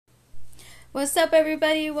What's up,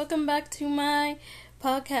 everybody? Welcome back to my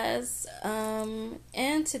podcast.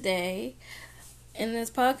 And today, in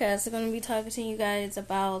this podcast, I'm going to be talking to you guys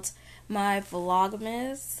about my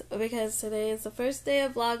Vlogmas, because today is the first day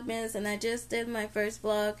of Vlogmas, and I just did my first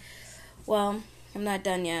vlog. Well, I'm not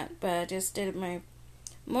done yet, but I just did my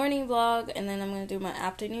morning vlog, and then I'm going to do my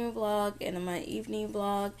afternoon vlog, and then my evening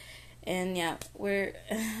vlog, and yeah,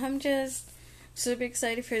 I'm just super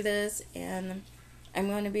excited for this, and I'm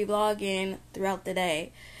going to be vlogging throughout the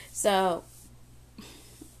day. So,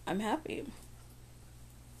 I'm happy.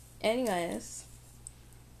 Anyways.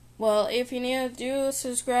 Well, if you're new, do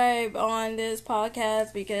subscribe on this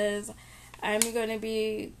podcast, because I'm going to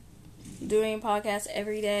be doing podcasts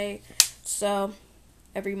every day. So,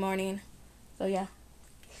 every morning. So, yeah.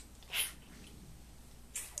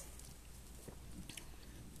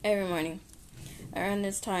 Every morning. Around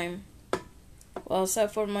this time. Well,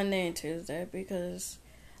 except for Monday and Tuesday, because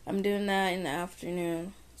I'm doing that in the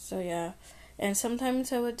afternoon. So, yeah. And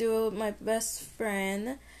sometimes I would do it with my best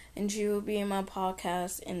friend, and she will be in my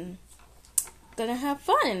podcast, and gonna have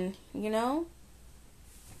fun, you know?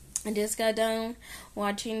 I just got done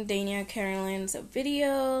watching Danielle Caroline's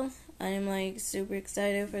video. I am, super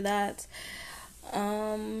excited for that.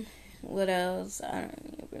 What else? I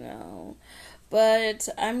don't even know. But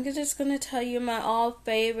I'm just gonna tell you my all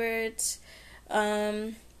favorite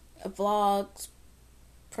vlogs,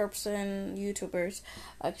 YouTubers,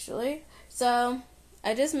 actually. So,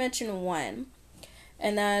 I just mentioned one,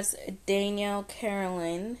 and that's Danielle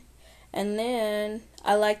Caroline. And then,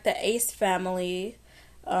 I like the Ace Family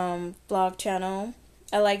vlog channel.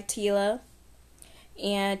 I like Tila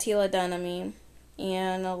Dunn,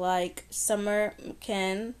 and I like Summer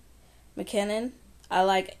McKinnon. I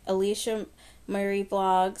like Alicia Marie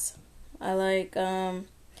Vlogs. I like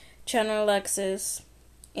Channel Alexis,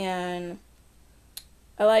 and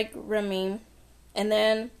I like Remy. And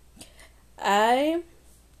then I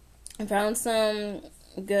found some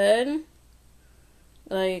good,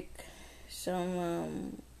 I don't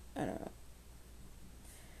know.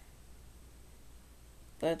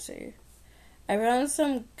 Let's see. I found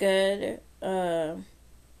some good vlog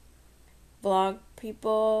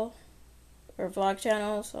people, or vlog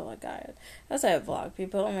channels. Oh my god. I said vlog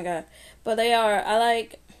people. Oh my god. But I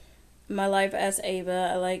like My Life as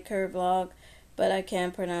Ava. I like her vlog, but I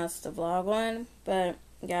can't pronounce the vlog one. But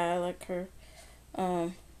yeah, I like her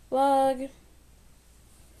vlog.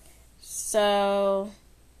 So,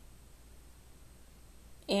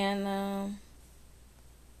 and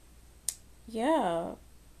yeah.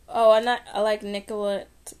 Oh, I like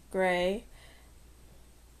Nicolette Gray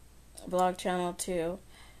vlog channel too.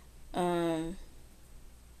 What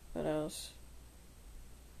else?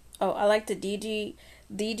 Oh, I like the DG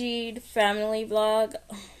family vlog.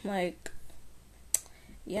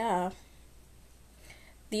 Yeah.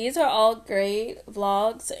 These are all great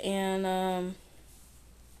vlogs, and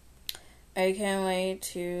I can't wait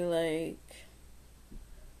to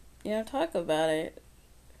talk about it.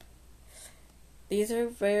 These are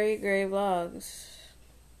very great vlogs.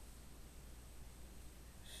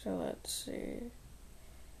 So let's see.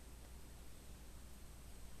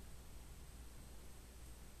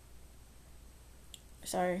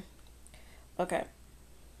 Sorry. Okay.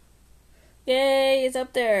 Yay, it's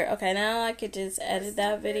up there. Okay, now I could just edit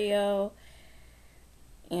that video,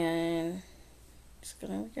 and it's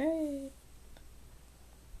gonna be great.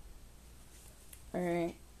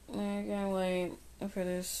 Alright, we're gonna wait for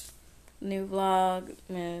this new vlog,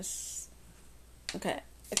 miss. Okay,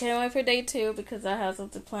 I can't wait for day 2, because I have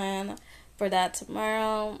something planned for that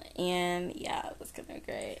tomorrow, and yeah, it's gonna be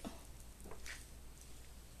great.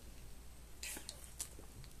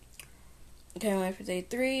 Can't wait for day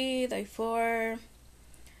 3, day 4.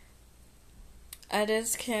 I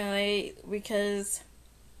just can't wait, because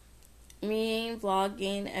me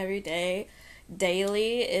vlogging every day,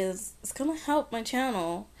 daily, it's gonna help my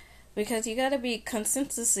channel, because you gotta be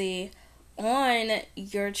consistency on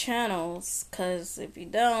your channels, because if you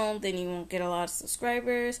don't, then you won't get a lot of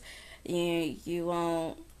subscribers. You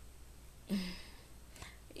won't,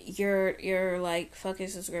 your fucking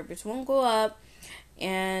subscribers won't go up,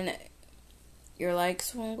 and your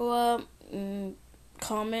likes won't go up,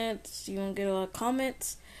 comments, you won't get a lot of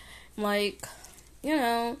comments.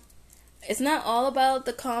 It's not all about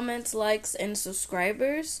the comments, likes, and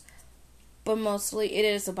subscribers, but mostly it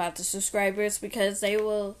is about the subscribers, because they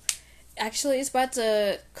will, actually, it's about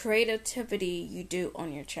the creativity you do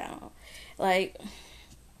on your channel.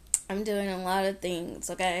 I'm doing a lot of things,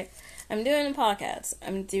 okay? I'm doing a podcast,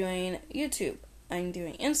 I'm doing YouTube, I'm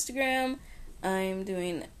doing Instagram, I'm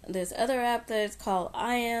doing this other app that is called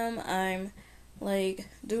I'm like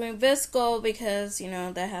doing VSCO because, you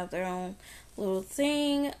know, they have their own little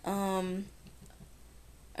thing. I'm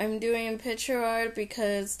doing picture art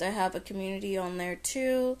because they have a community on there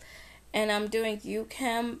too. And I'm doing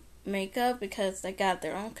UCam makeup because they got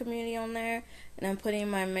their own community on there. And I'm putting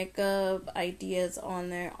my makeup ideas on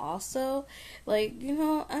there also. Like, you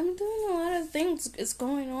know, I'm doing a lot of things. It's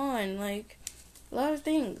going on. Like, a lot of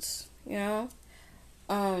things, you know.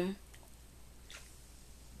 I'm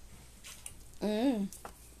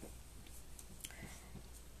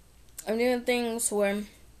doing things where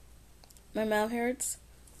my mouth hurts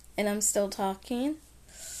and I'm still talking.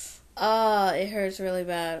 It hurts really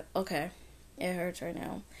bad. Okay. It hurts right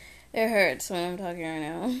now. It hurts when I'm talking right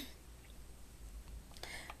now.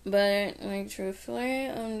 But, like, truthfully,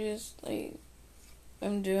 I'm just, like,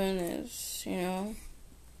 I'm doing this, you know.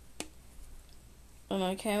 And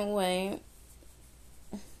I can't wait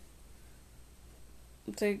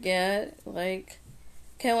to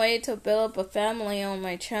can't wait to build up a family on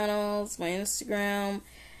my channels, my Instagram,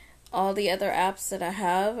 all the other apps that I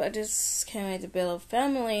have. I just can't wait to build a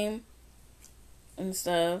family and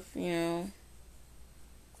stuff, you know.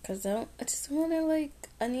 Because I just want to,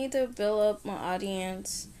 I need to build up my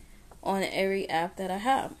audience on every app that I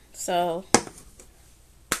have. So,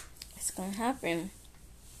 it's going to happen.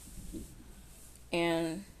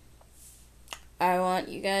 And I want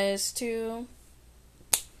you guys to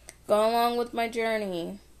go along with my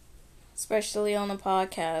journey, especially on the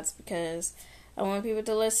podcast, because I want people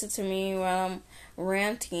to listen to me while I'm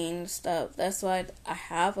ranting stuff. That's why I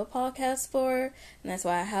have a podcast for, and that's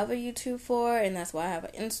why I have a YouTube for, and that's why I have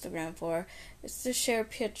an Instagram for. It's to share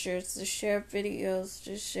pictures, to share videos,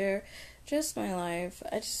 to share just my life.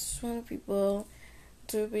 I just want people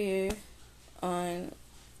to be on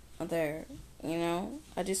there, you know.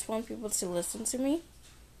 I just want people to listen to me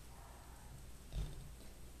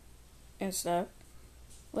and stuff.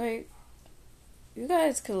 Like, you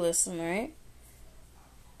guys could listen, right?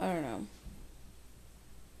 I don't know.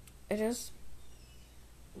 It just,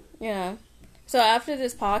 yeah. So after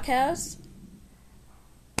this podcast,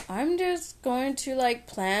 I'm just going to,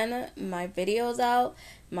 plan my videos out,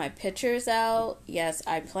 my pictures out. Yes,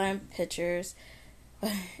 I plan pictures,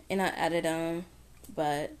 and I edit them,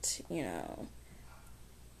 but, you know,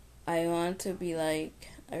 I want to be, a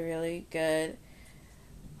really good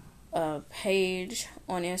page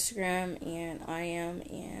on Instagram, and I am,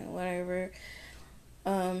 and whatever,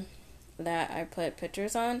 that I put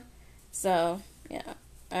pictures on. So, yeah,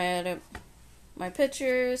 I edit my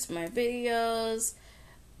pictures, my videos.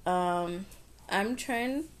 I'm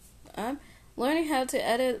learning how to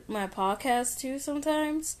edit my podcast too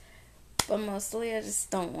sometimes, but mostly I just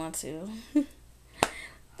don't want to.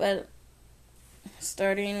 But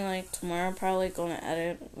starting tomorrow, I'm probably gonna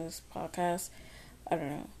edit this podcast. I don't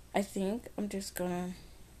know. I think I'm just gonna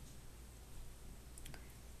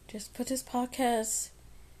put this podcast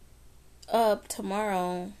up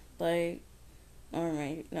tomorrow,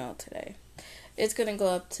 today. It's gonna go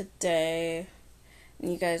up today,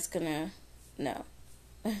 and you guys gonna know.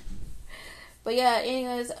 But yeah,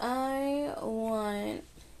 anyways, I want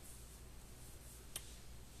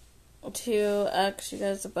to ask you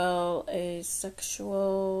guys about a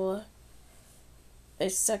sexual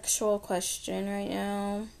question right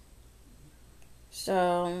now.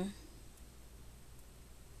 So,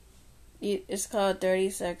 it's called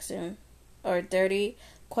 30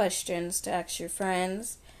 questions to ask your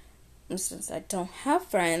friends. And since I don't have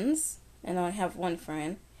friends, and I only have one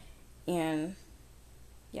friend, and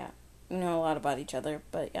yeah, we know a lot about each other,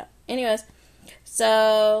 but yeah. Anyways,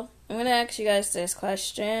 so I'm going to ask you guys this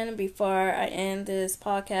question before I end this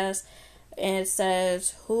podcast, and it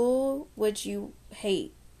says, who would you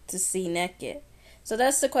hate to see naked? So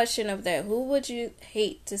that's the question of that. Who would you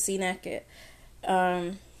hate to see naked?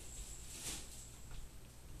 Fat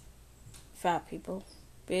people.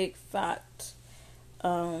 Big fat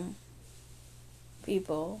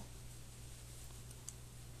people.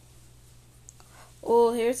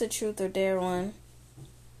 Oh, here's a truth or dare one.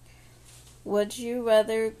 Would you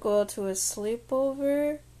rather go to a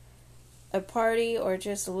sleepover, a party, or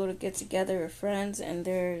just a little get together with friends and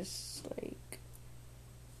there's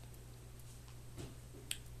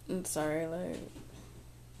I'm sorry,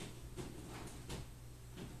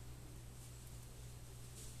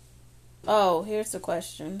 oh, here's the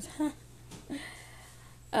questions.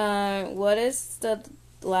 What is the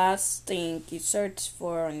last thing you searched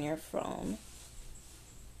for on your phone?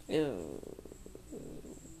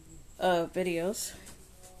 Videos.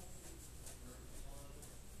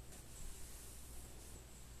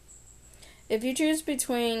 If you choose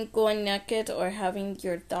between going naked or having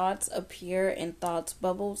your thoughts appear in thoughts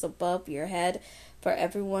bubbles above your head for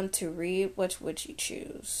everyone to read, which would you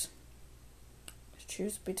choose?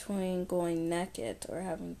 Choose between going naked or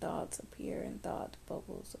having thoughts appear in thought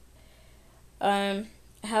bubbles.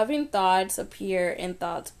 Having thoughts appear in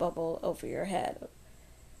thoughts bubble over your head.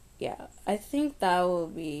 Yeah, I think that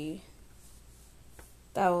would be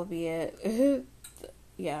it.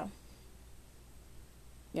 Yeah.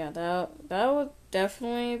 Yeah, that would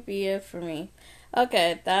definitely be it for me.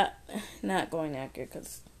 Okay, not going naked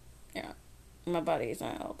because, yeah, my body is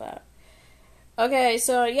not all that. Okay,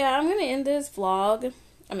 so yeah, I'm gonna end this vlog.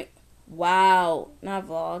 Wow, not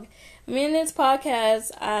vlog. In this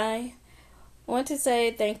podcast, I want to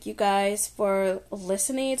say thank you guys for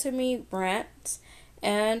listening to me rant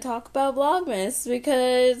and talk about Vlogmas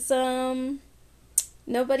because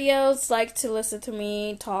nobody else liked to listen to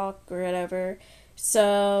me talk or whatever.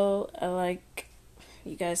 So I like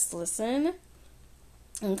you guys to listen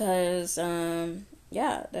because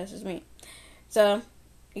yeah, that's just me. So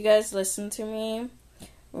you guys listen to me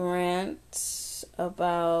rant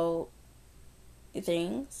about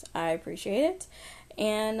things. I appreciate it.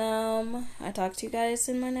 And I talk to you guys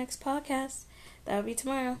in my next podcast. That'll be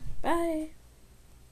tomorrow. Bye.